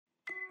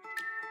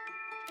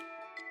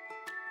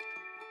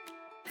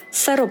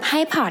สรุปให้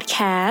พอดแค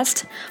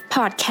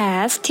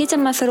สต์ที่จะ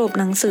มาสรุป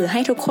หนังสือให้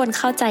ทุกคน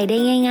เข้าใจได้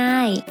ง่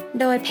ายๆ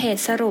โดยเพจ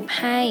สรุป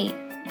ให้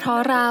เพราะ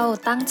เรา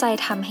ตั้งใจ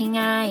ทำให้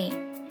ง่าย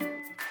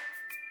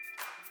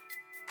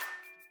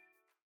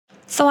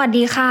สวัส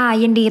ดีค่ะ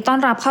ยินดีต้อน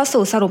รับเข้า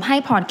สู่สรุปให้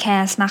พอดแค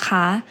สต์นะค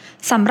ะ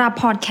สำหรับ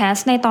พอดแคส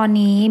ต์ในตอน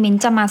นี้มิ้น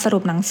จะมาสรุ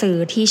ปหนังสือ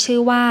ที่ชื่อ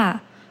ว่า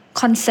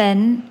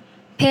Consent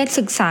เพศ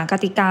ศึกษาก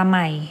ติกาให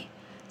ม่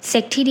เซ็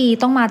กที่ดี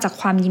ต้องมาจาก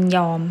ความยินย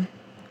อม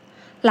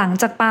หลัง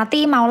จากปาร์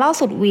ตี้เมาเหล้า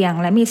สุดเหวี่ยง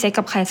และมีเซ็ก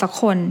กับใครสัก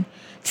คน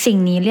สิ่ง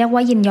นี้เรียกว่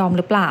ายินยอมห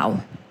รือเปล่า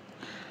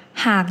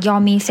หากยอ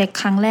มมีเซ็ก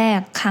ครั้งแรก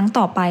ครั้ง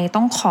ต่อไป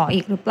ต้องขอ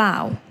อีกหรือเปล่า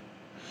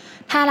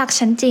ถ้ารัก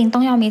ฉันจริงต้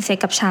องยอมมีเซ็ก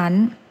กับฉัน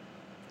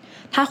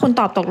ถ้าคุณ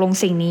ตอบตกลง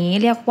สิ่งนี้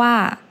เรียกว่า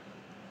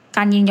ก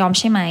ารยินยอม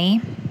ใช่ไหม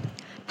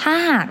ถ้า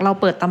หากเรา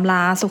เปิดตำร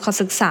าสุข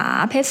ศึกษา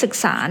เพศศึก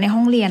ษาในห้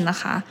องเรียนนะ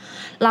คะ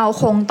เรา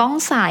คงต้อง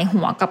สาย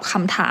หัวกับค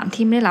ำถาม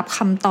ที่ไม่ได้รับค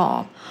ำตอ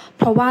บเ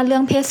พราะว่าเรื่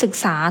องเพศศึก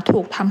ษาถู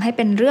กทำให้เ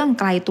ป็นเรื่อง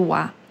ไกลตัว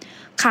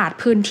ขาด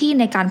พื้นที่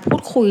ในการพู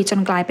ดคุยจน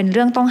กลายเป็นเ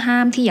รื่องต้องห้า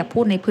มที่อย่าพู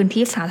ดในพื้น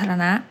ที่สาธาร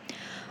ณะ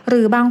ห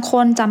รือบางค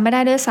นจำไม่ได้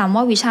ด้วยซ้ำ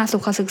ว่าวิชาสุ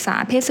ขศึกษา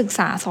เพศศึกษ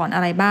าสอนอ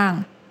ะไรบ้าง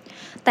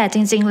แต่จ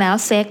ริงๆแล้ว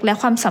เซ็กและ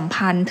ความสัม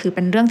พันธ์ถือเ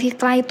ป็นเรื่องที่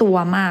ใกล้ตัว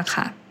มาก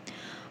ค่ะ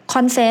ค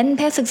อนเซนต์เ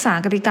พศศึกษา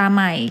กติกาใ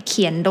หม่เ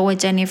ขียนโดย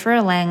เจนนิเฟอ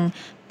ร์แลง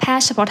แพท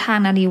ย์เฉพาะทาง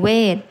นารีเว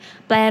ช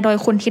แปลโดย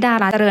คุณธิดา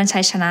รัตน์เจริญ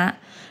ชัยชนะ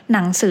ห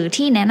นังสือ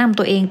ที่แนะนำ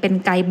ตัวเองเป็น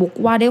ไกด์บุ๊ก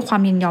ว่าด้วยควา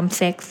มยินยอมเ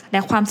ซ็กส์และ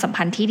ความสัม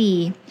พันธ์ที่ดี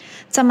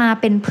จะมา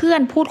เป็นเพื่อ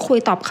นพูดคุย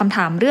ตอบคำถ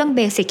ามเรื่องเบ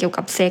สิกเกี่ยว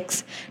กับเซ็กส์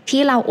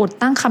ที่เราอด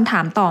ตั้งคำถ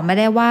ามต่อไม่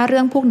ได้ว่าเรื่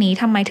องพวกนี้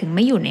ทำไมถึงไ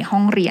ม่อยู่ในห้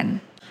องเรียน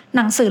ห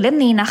นังสือเล่ม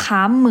นี้นะคะ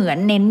เหมือน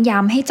เน้นย้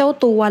ำให้เจ้า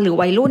ตัวหรือ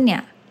วัยรุ่นเนี่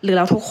ยหรือเ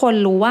ราทุกคน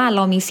รู้ว่าเร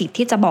ามีสิทธิ์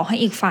ที่จะบอกให้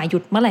อีกฝ่ายหยุ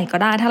ดเมื่อไหร่ก็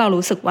ได้ถ้าเรา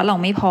รู้สึกว่าเรา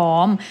ไม่พร้อ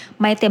ม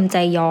ไม่เต็มใจ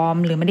ยอม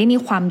หรือไม่ได้มี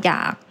ความอย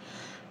าก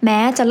แม้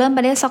จะเริ่มไป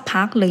ได้สัก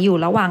พักหรืออยู่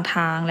ระหว่างท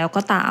างแล้ว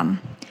ก็ตาม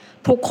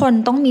ทุกคน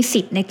ต้องมี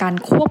สิทธิ์ในการ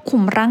ควบคุ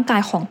มร่างกา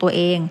ยของตัวเ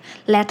อง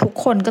และทุก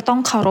คนก็ต้อง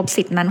เคารพ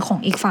สิทธินั้นของ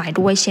อีกฝ่าย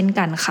ด้วยเช่น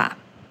กันค่ะ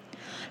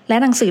และ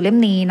หนังสือเล่ม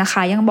นี้นะค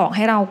ะยังบอกใ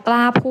ห้เราก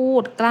ล้าพู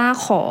ดกล้า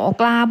ขอ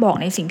กล้าบอก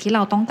ในสิ่งที่เร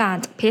าต้องการ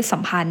จากเพศสั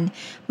มพันธ์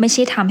ไม่ใ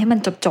ช่ทำให้มัน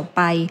จบไ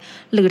ป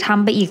หรือท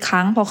ำไปอีกค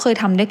รั้งเพราะเคย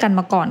ทำด้วยกัน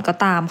มาก่อนก็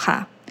ตามค่ะ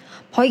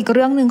เพราะอีกเ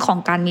รื่องนึงของ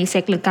การมีเซ็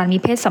กหรือการมี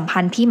เพศสัมพั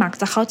นธ์ที่มัก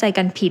จะเข้าใจ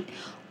กันผิด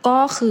ก็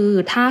คือ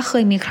ถ้าเค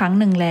ยมีครั้ง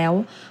หนึ่งแล้ว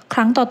ค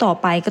รั้งต่อ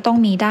ๆไปก็ต้อง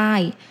มีได้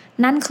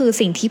นั่นคือ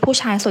สิ่งที่ผู้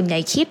ชายส่วนใหญ่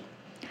คิด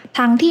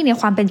ทั้งที่ใน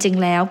ความเป็นจริง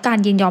แล้วการ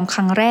ยินยอมค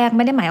รั้งแรกไ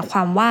ม่ได้หมายคว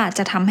ามว่าจ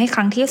ะทำให้ค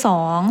รั้งที่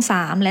2,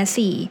 3 และ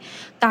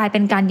 4กลายเป็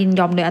นการยิน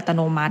ยอมโดยอัตโ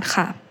นมัติ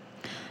ค่ะ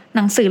ห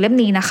นังสือเล่ม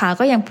นี้นะคะ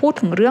ก็ยังพูด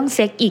ถึงเรื่องเ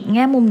ซ็กอีกแ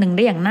ง่มุมหนึ่งไ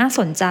ด้อย่างน่าส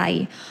นใจ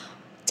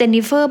เจน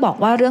นิเฟอร์บอก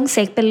ว่าเรื่องเ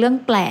ซ็กเป็นเรื่อง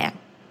แปลก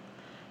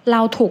เร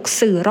าถูก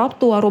สื่อรอบ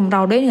ตัวรุมเร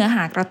าด้วยเนื้อห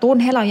ากระตุ้น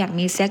ให้เราอยาก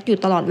มีเซ็กอยู่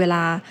ตลอดเวล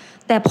า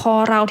แต่พอ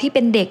เราที่เ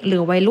ป็นเด็กหรื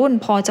อวัยรุ่น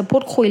พอจะพู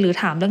ดคุยหรือ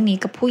ถามเรื่องนี้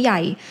กับผู้ใหญ่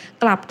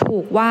กลับถู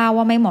กว่า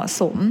ไม่เหมาะ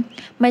สม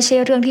ไม่ใช่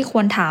เรื่องที่ค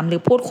วรถามหรื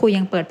อพูดคุยอ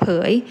ย่างเปิดเผ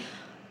ย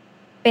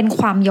เป็นค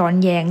วามย้อน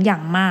แย้งอย่า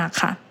งมาก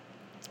ค่ะ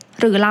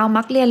หรือเรา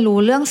มักเรียนรู้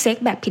เรื่องเซ็ก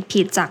แบบ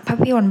ผิดๆจากภา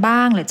พยนตร์บ้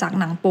างหรือจาก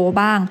หนังโป๊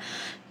บ้าง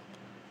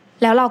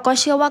แล้วเราก็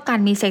เชื่อว่าการ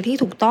มีเซ็กที่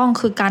ถูกต้อง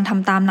คือการท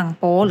ำตามหนัง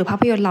โป๊หรือภา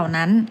พยนตร์เหล่า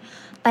นั้น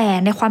แต่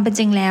ในความเป็น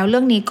จริงแล้วเรื่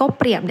องนี้ก็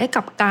เปรียบได้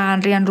กับการ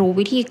เรียนรู้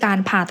วิธีการ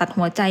ผ่าตัด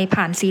หัวใจ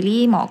ผ่านซีรี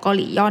ส์หมอเกาห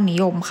ลียอดนิ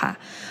ยมค่ะ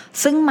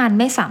ซึ่งมัน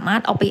ไม่สามาร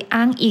ถเอาไป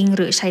อ้างอิงห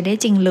รือใช้ได้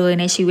จริงเลย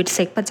ในชีวิตเ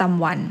ซ็กประจ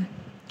ำวัน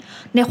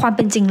ในความเ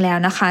ป็นจริงแล้ว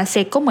นะคะเ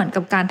ซ็กก็เหมือน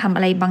กับการทำอ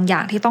ะไรบางอย่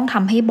างที่ต้องท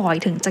ำให้บ่อย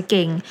ถึงจะเ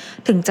ก่ง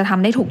ถึงจะท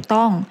ำได้ถูก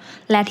ต้อง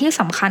และที่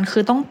สำคัญคื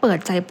อต้องเปิด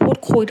ใจพูด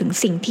คุยถึง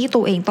สิ่งที่ตั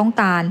วเองต้อง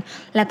การ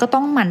และก็ต้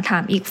องหมั่นถา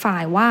มอีกฝ่า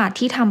ยว่า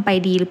ที่ทำไป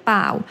ดีหรือเป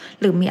ล่า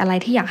หรือมีอะไร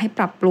ที่อยากให้ป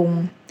รับปรุง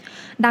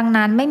ดัง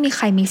นั้นไม่มีใค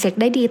รมีเซ็ก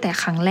ได้ดีแต่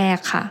ครั้งแรก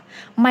ค่ะ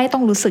ไม่ต้อ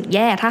งรู้สึกแ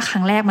ย่ถ้าค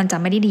รั้งแรกมันจะ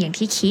ไม่ได้ดีอย่าง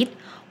ที่คิด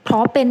เพรา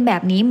ะเป็นแบ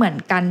บนี้เหมือน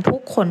กันทุ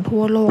กคนทั่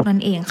วโลกนั่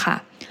นเองค่ะ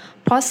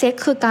เพราะเซ็ก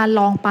คือการ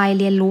ลองไป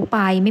เรียนรู้ไป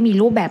ไม่มี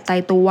รูปแบบตา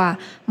ยตัว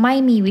ไม่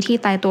มีวิธี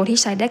ตายตัวที่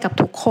ใช้ได้กับ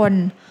ทุกคน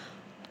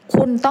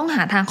คุณต้องห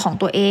าทางของ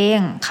ตัวเอง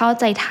เข้า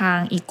ใจทาง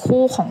อีก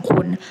คู่ของ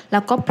คุณแล้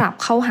วก็ปรับ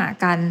เข้าหา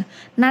กัน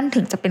นั่นถึ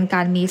งจะเป็นก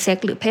ารมีเซ็ก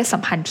หรือเพศสั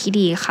มพันธ์ที่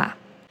ดีค่ะ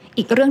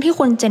อีกเรื่องที่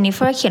คุณเจนนิเฟ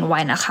อร์เขียนไว้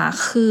นะคะ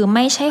คือไ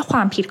ม่ใช่คว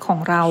ามผิดของ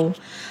เรา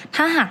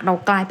ถ้าหากเรา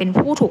กลายเป็น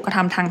ผู้ถูกกระท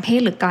ำทางเพศ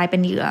หรือกลายเป็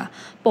นเหยื่อ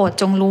โปรด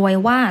จงรู้ไว้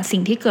ว่าสิ่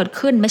งที่เกิด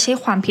ขึ้นไม่ใช่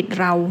ความผิด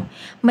เรา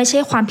ไม่ใช่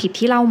ความผิด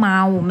ที่เราเมา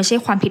ไม่ใช่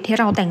ความผิดที่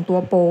เราแต่งตัว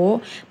โป๊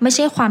ไม่ใ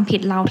ช่ความผิ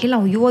ดเราที่เร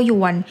ายั่วย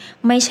วน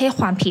ไม่ใช่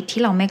ความผิด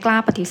ที่เราไม่กล้า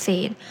ปฏิเส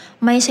ธ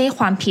ไม่ใช่ค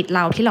วามผิดเร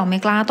าที่เราไม่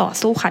กล้าต่อ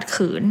สู้ขัด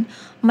ขืน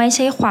ไม่ใ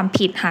ช่ความ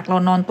ผิดหากเรา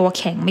นอนตัว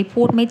แข็งไม่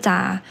พูดไม่จา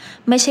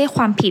ไม่ใช่ค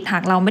วามผิดหา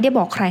กเราไม่ได้บ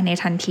อกใครใน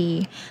ทันที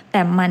แ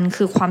ต่มัน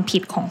คือความผิ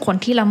ดของคน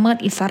ที่ละเมิด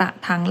อิสระ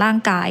ทางร่าง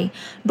กาย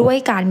ด้วย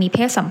การมีเพ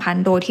ศสัมพัน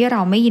ธ์โดยที่เร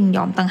าไม่ยินย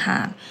อมต่างหา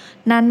ก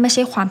นั่นไม่ใ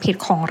ช่ความผิด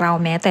ของเรา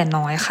แม้แต่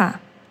น้อยค่ะ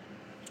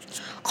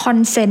คอน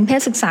เซนต์เพ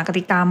ศศึกษาก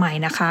ติกาใหม่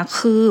นะคะ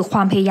คือคว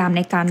ามพยายามใ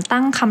นการ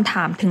ตั้งคำถ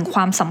ามถึงคว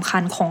ามสำคั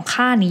ญของ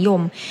ค่านิย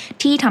ม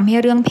ที่ทำให้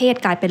เรื่องเพศ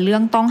กลายเป็นเรื่อ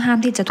งต้องห้าม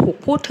ที่จะถูก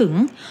พูดถึง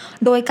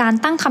โดยการ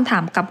ตั้งคำถา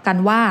มกลับกัน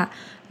ว่า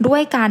ด้ว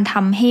ยการท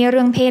ำให้เ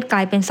รื่องเพศกล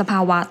ายเป็นสภา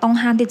วะต้อง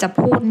ห้ามที่จะ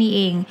พูดนี่เ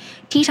อง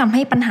ที่ทำใ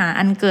ห้ปัญหา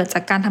อันเกิดจา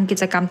กการทำกิ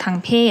จกรรมทาง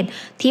เพศ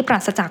ที่ปรา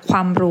ศจากคว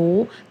ามรู้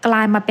กล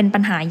ายมาเป็นปั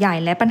ญหาใหญ่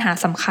และปัญหา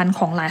สำคัญข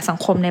องหลายสัง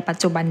คมในปัจ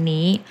จุบัน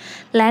นี้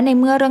และใน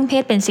เมื่อเรื่องเพ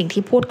ศเป็นสิ่ง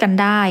ที่พูดกัน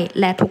ได้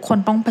และทุกคน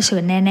ต้องเผชิ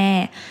ญแน่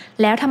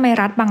ๆแล้วทำไม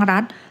รัฐบางรั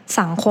ฐ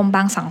สังคมบ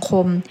างสังค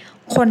ม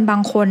คนบา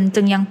งคน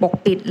จึงยังปก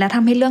ปิดและท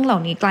ำให้เรื่องเหล่า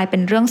นี้กลายเป็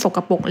นเรื่องสก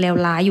ปรกเลว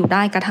ร้ายอยู่ไ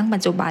ด้กระทั่งปั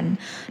จจุบัน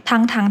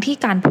ทั้งที่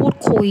การพูด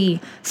คุย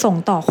ส่ง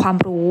ต่อความ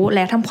รู้แล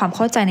ะทำความเ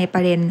ข้าใจในปร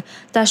ะเด็น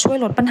จะช่วย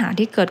ลดปัญหา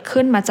ที่เกิด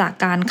ขึ้นมาจาก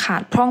การขา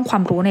ดพร่องควา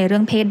มรู้ในเรื่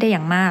องเพศได้อย่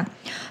างมาก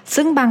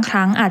ซึ่งบางค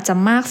รั้งอาจจะ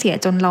มากเสีย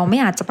จนเราไม่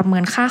อาจจะประเมิ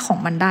นค่าของ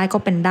มันได้ก็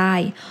เป็นได้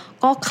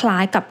ก็คล้า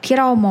ยกับที่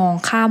เรามอง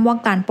ข้ามว่า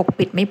การปก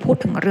ปิดไม่พูด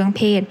ถึงเรื่องเ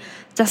พศ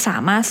จะสา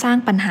มารถสร้าง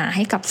ปัญหาใ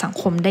ห้กับสัง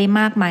คมได้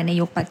มากมายใน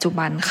ยุคปัจจุ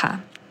บันค่ะ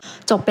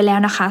จบไปแล้ว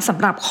นะคะสำ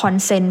หรับคอน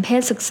เซนต์เพ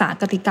ศศึกษา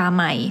กติกาใ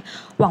หม่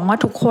หวังว่า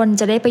ทุกคน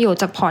จะได้ประโยช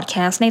น์จากพอดแค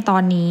สต์ในตอ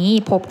นนี้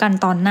พบกัน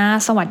ตอนหน้า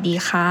สวัสดี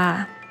ค่ะ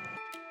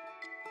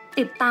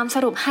ติดตามส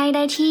รุปให้ไ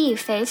ด้ที่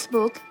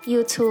Facebook,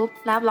 YouTube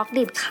และ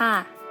Blogdit ค่ะ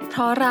เพ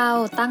ราะเรา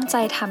ตั้งใจ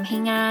ทำให้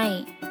ง่าย